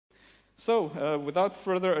So, without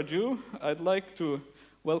further ado, I'd like to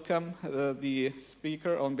welcome the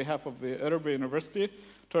speaker on behalf of the Örebro University,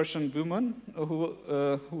 Thorsten Nybom, who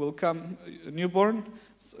will come, Nybom,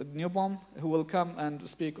 who will come and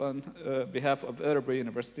speak on behalf of Örebro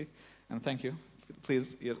University. And thank you.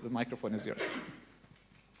 Please, the microphone is yours.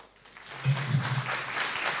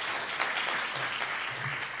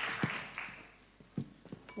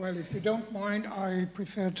 Well, if you don't mind, I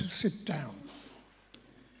prefer to sit down.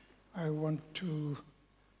 I want to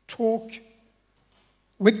talk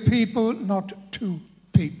with people, not to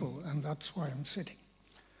people, and that's why I'm sitting.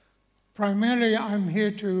 Primarily, I'm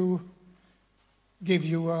here to give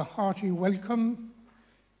you a hearty welcome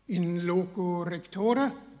in loco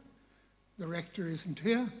rectore. The rector isn't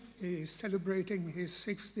here. He is celebrating his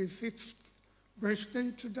 65th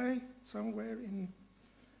birthday today, somewhere in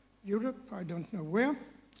Europe, I don't know where.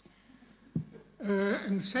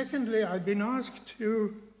 And secondly, I've been asked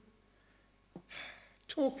to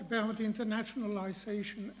talk about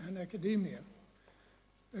internationalization and academia,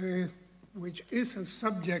 which is a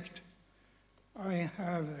subject I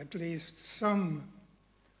have at least some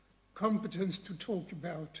competence to talk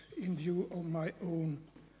about in view of my own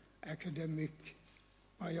academic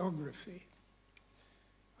biography.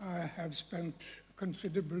 I have spent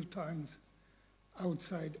considerable time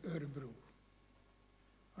outside Örebro,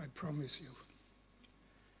 I promise you.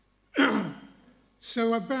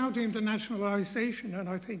 So about internationalization, and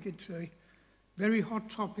I think it's a very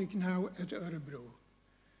hot topic now at Örebro,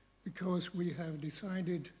 because we have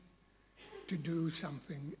decided to do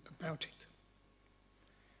something about it.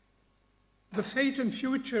 The fate and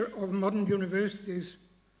future of modern universities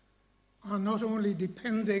are not only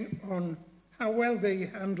depending on how well they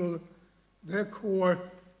handle their core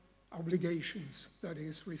obligations, that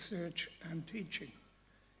is research and teaching,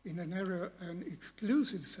 in a narrow and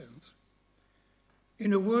exclusive sense,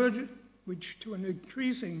 in a world which to an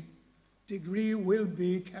increasing degree will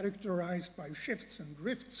be characterized by shifts and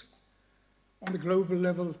rifts on the global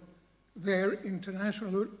level, their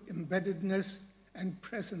international embeddedness and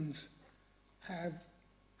presence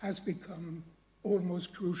has become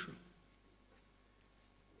almost crucial.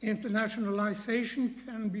 Internationalization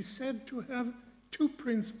can be said to have two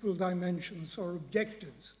principal dimensions or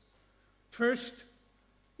objectives. First,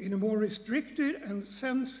 in a more restricted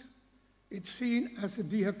sense, it's seen as a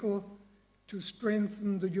vehicle to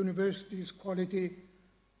strengthen the university's quality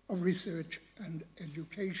of research and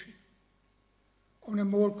education. On a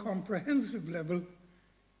more comprehensive level,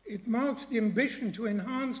 it marks the ambition to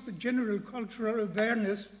enhance the general cultural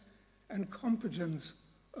awareness and competence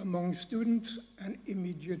among students and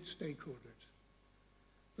immediate stakeholders.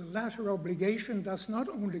 The latter obligation does not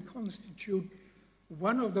only constitute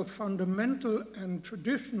one of the fundamental and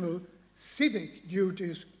traditional civic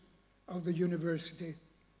duties of the university,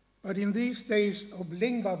 but in these days of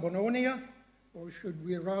lingua bononia, or should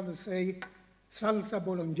we rather say salsa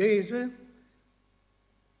bolognese,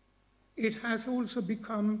 it has also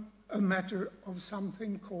become a matter of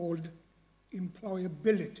something called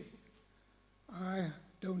employability. I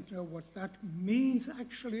don't know what that means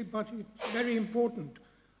actually, but it's very important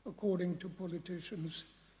according to politicians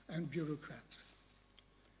and bureaucrats.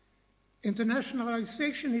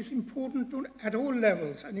 Internationalization is important at all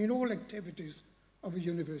levels and in all activities of a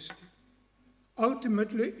university.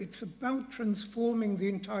 Ultimately, it's about transforming the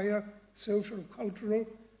entire social, cultural,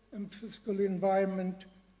 and physical environment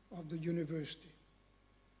of the university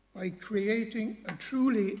by creating a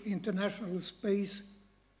truly international space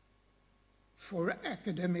for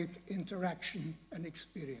academic interaction and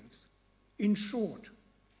experience. In short,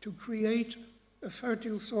 to create a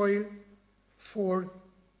fertile soil for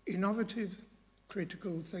innovative,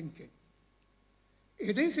 critical thinking.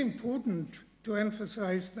 It is important to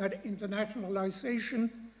emphasize that internationalization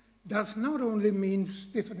does not only mean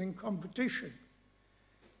stiffening competition,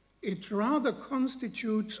 it rather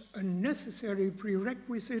constitutes a necessary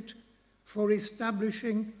prerequisite for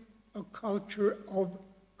establishing a culture of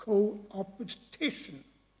co-opetition,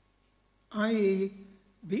 i.e.,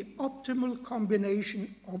 the optimal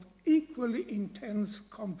combination of equally intense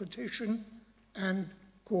competition and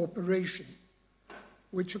cooperation,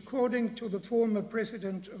 which according to the former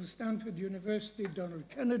president of Stanford University, Donald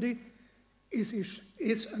Kennedy, is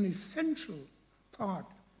an essential part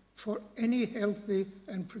for any healthy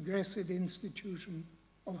and progressive institution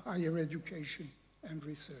of higher education and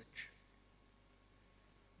research.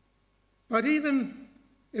 But even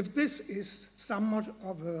if this is somewhat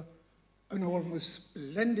of an almost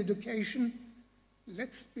splendid occasion,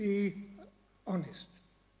 let's be honest.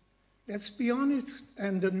 Let's be honest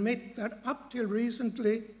and admit that up till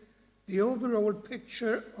recently, the overall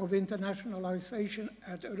picture of internationalization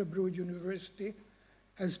at Örebro University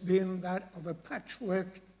has been that of a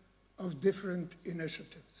patchwork of different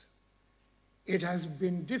initiatives. It has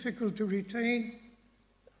been difficult to retain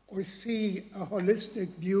or see a holistic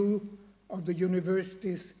view of the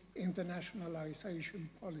university's internationalization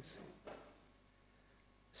policy.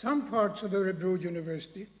 Some parts of Örebro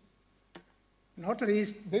University, not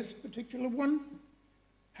least this particular one,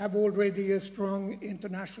 have already a strong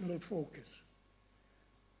international focus.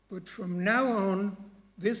 But from now on,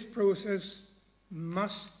 this process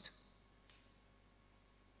must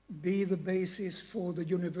be the basis for the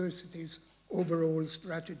university's overall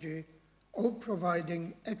strategy of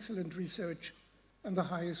providing excellent research and the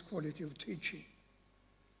highest quality of teaching.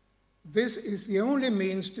 This is the only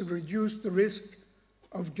means to reduce the risk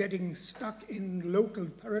of getting stuck in local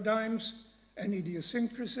paradigms and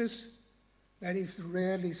idiosyncrasies that is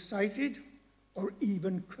rarely cited or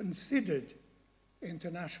even considered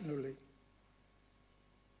internationally,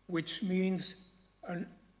 which means an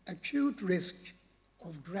acute risk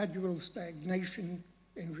of gradual stagnation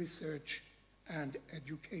in research and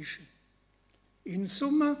education. In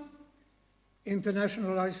summa,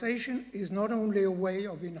 internationalization is not only a way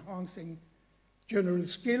of enhancing general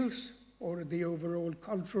skills or the overall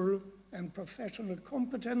cultural and professional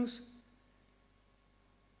competence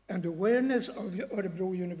and awareness of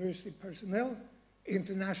Örebro University personnel,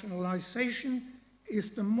 internationalization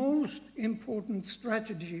is the most important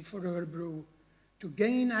strategy for Örebro to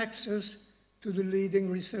gain access to the leading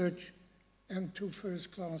research and to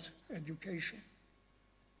first-class education.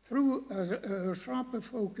 Through a sharper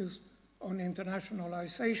focus on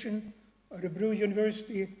internationalization, Örebro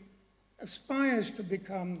University aspires to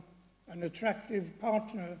become an attractive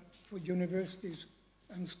partner for universities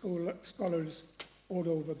and scholars all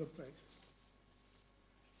over the place.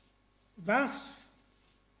 Thus,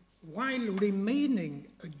 while remaining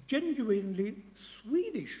a genuinely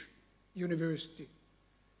Swedish university,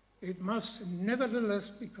 it must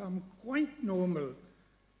nevertheless become quite normal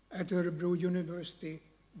at Örebro University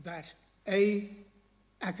that A,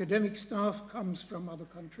 academic staff comes from other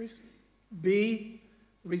countries, B,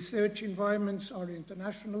 research environments are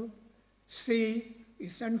international, C,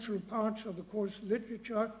 essential parts of the course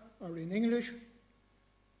literature are in English,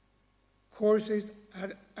 courses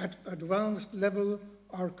at advanced level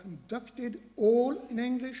are conducted all in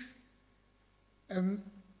English, and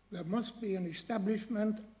there must be an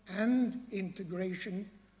establishment and integration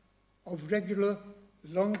of regular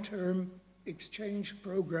long-term exchange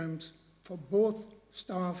programs for both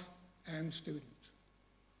staff and students.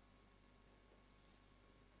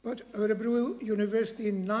 But Örebro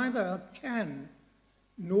University neither can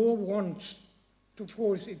nor wants to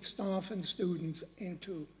force its staff and students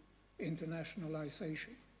into internationalization.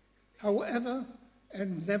 However,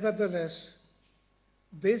 and nevertheless,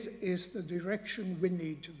 this is the direction we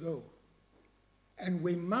need to go. And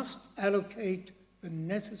we must allocate the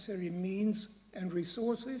necessary means and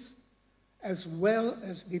resources, as well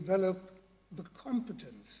as develop the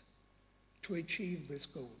competence to achieve this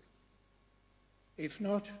goal. If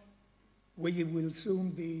not, we will soon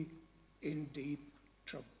be in deep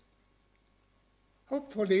trouble.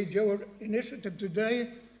 Hopefully, your initiative today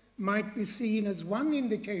might be seen as one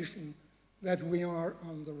indication that we are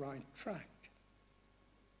on the right track.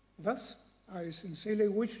 Thus, I sincerely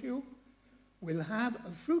wish you will have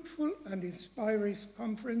a fruitful and inspiring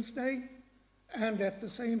conference day, and at the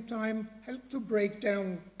same time help to break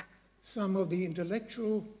down some of the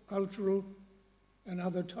intellectual, cultural, and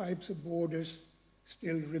other types of borders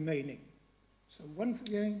still remaining. So once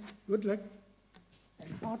again, good luck and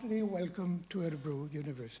heartily welcome to Örebro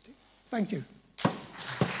University. Thank you.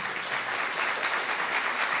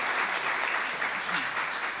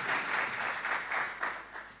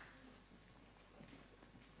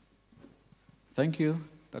 Thank you,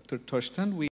 Dr. Thorsten.